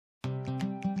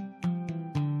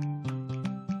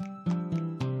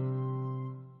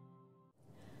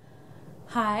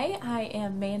Hi, I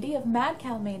am Mandy of Mad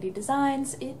Cow Mandy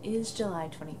Designs. It is July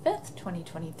 25th,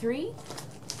 2023.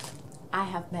 I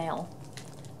have mail.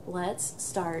 Let's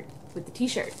start with the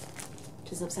t-shirt,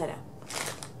 which is upside down.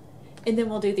 And then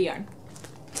we'll do the yarn.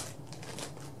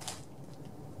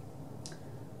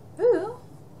 Ooh.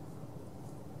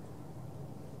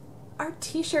 Our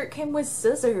t-shirt came with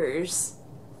scissors.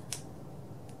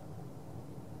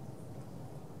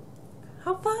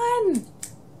 How fun!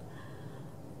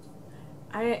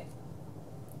 I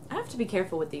have to be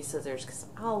careful with these scissors because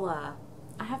I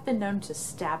have been known to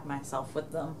stab myself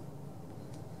with them.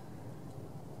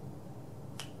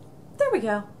 There we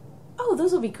go. Oh,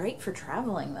 those will be great for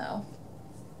traveling though.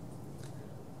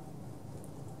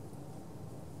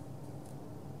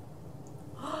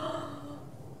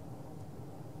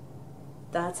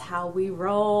 That's how we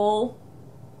roll.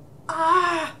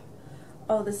 Ah!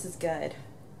 Oh, this is good.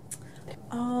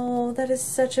 Oh, that is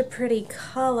such a pretty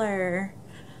color.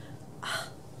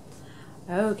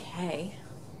 Okay,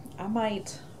 I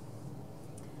might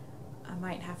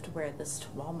have to wear this to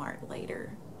Walmart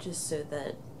later just so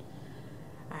that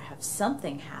I have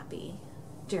something happy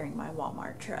during my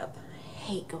Walmart trip. I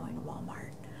hate going to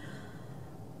Walmart.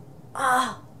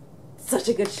 Ah, such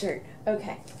a good shirt.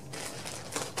 Okay,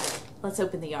 let's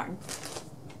open the yarn.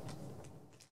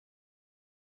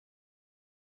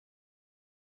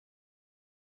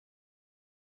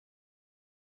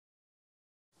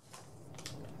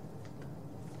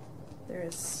 There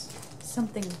is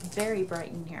something very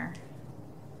bright in here.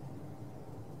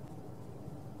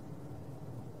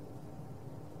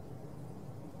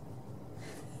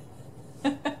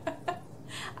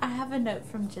 I have a note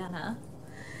from Jenna.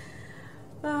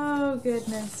 Oh,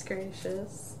 goodness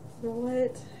gracious.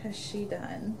 What has she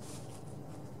done?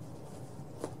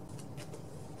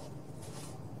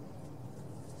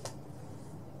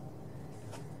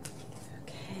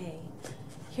 Okay,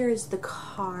 here's the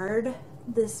card.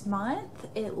 This month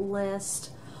it lists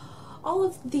all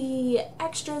of the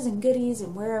extras and goodies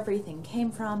and where everything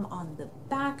came from on the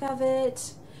back of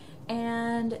it,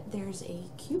 and there's a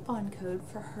coupon code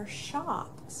for her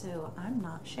shop, so I'm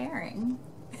not sharing.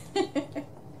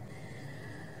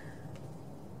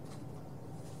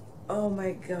 Oh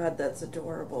my god, that's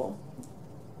adorable.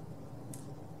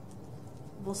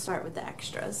 We'll start with the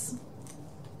extras.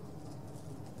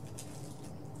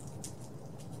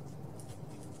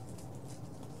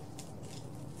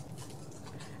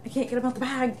 I can't get them out the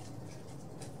bag.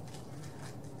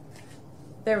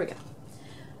 There we go.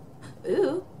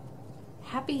 Ooh,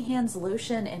 Happy Hands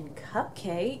lotion and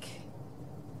cupcake.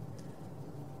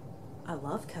 I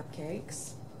love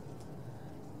cupcakes.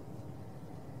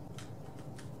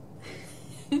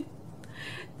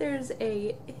 There's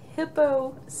a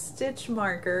hippo stitch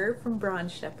marker from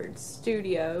Bronze Shepherd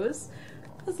Studios.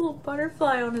 It has a little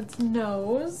butterfly on its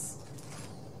nose.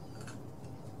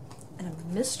 And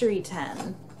a mystery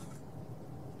 10.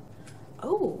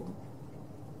 Oh,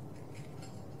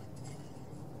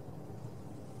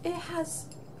 it has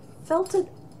felted,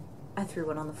 I threw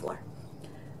one on the floor,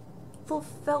 little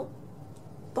felt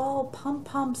ball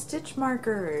pom-pom stitch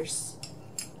markers.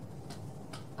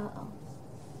 Uh-oh,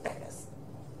 there it is.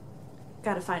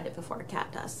 Gotta find it before a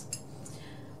cat does.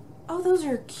 Oh, those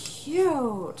are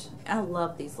cute. I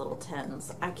love these little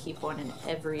tins. I keep one in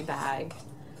every bag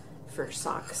for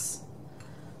socks.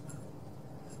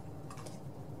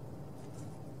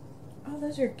 Oh,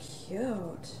 those are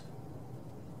cute.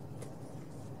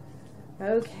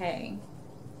 Okay.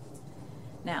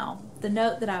 Now, the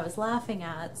note that I was laughing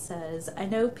at says, I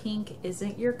know pink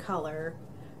isn't your color,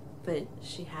 but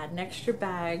she had an extra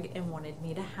bag and wanted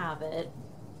me to have it.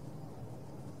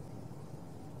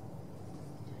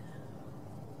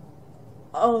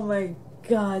 Oh my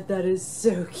god, that is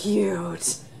so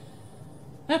cute.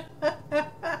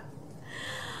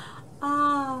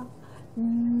 Ah.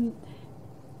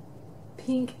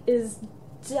 Pink is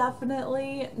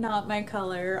definitely not my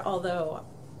color, although,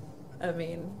 I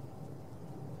mean,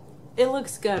 it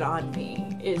looks good on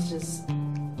me. It's just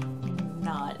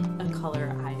not a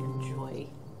color I enjoy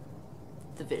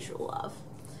the visual of.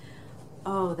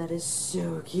 Oh, that is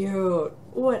so cute.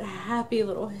 What happy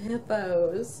little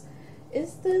hippos.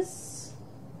 Is this?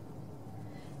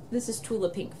 This is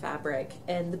Tula pink fabric,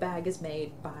 and the bag is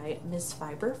made by Miss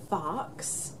Fiber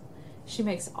Fox. She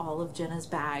makes all of Jenna's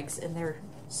bags, and they're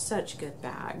such good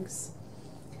bags.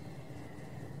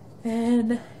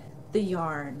 And the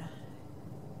yarn.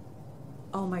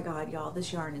 Oh my god, y'all,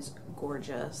 this yarn is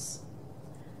gorgeous.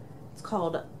 It's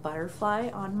called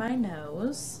Butterfly on My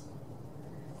Nose,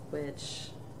 which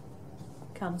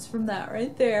comes from that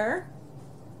right there.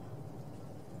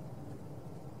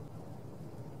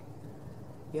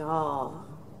 Y'all,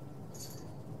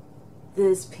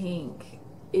 this pink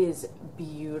is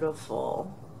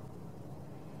beautiful.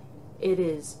 It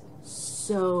is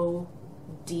so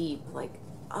deep. Like,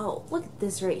 oh, look at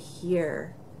this right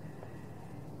here.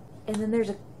 And then there's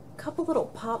a couple little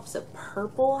pops of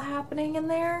purple happening in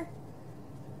there.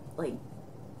 Like,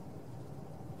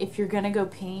 if you're gonna go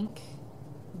pink,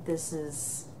 this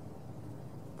is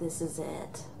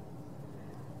it.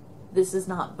 This is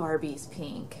not Barbie's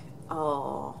pink.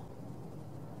 Oh,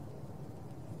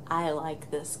 I like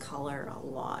this color a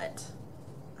lot.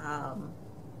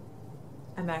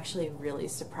 I'm actually really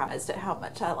surprised at how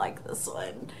much I like this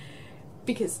one,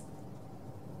 because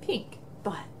pink,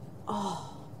 but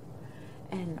oh,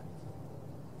 and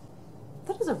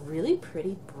that is a really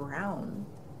pretty brown.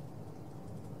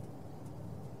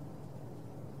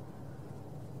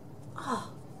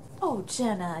 Oh,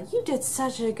 Jenna, you did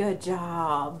such a good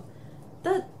job.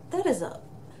 That is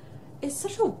it's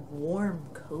such a warm,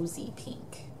 cozy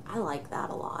pink. I like that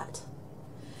a lot.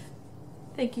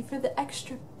 Thank you for the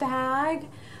extra bag.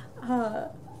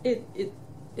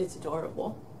 It's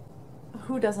adorable.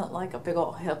 Who doesn't like a big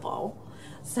old hippo?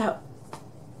 So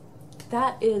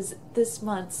that is this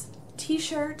month's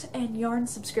t-shirt and yarn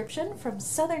subscription from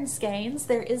Southern Skeins.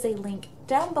 There is a link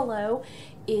down below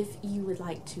if you would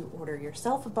like to order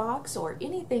yourself a box or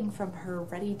anything from her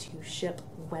ready to ship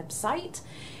website.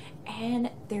 And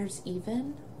there's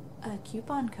even a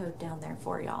coupon code down there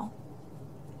for y'all.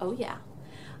 Oh yeah.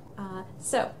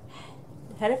 So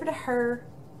head over to her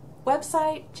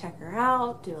website, check her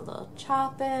out, do a little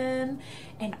shopping,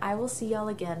 and I will see y'all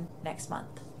again next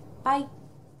month. Bye.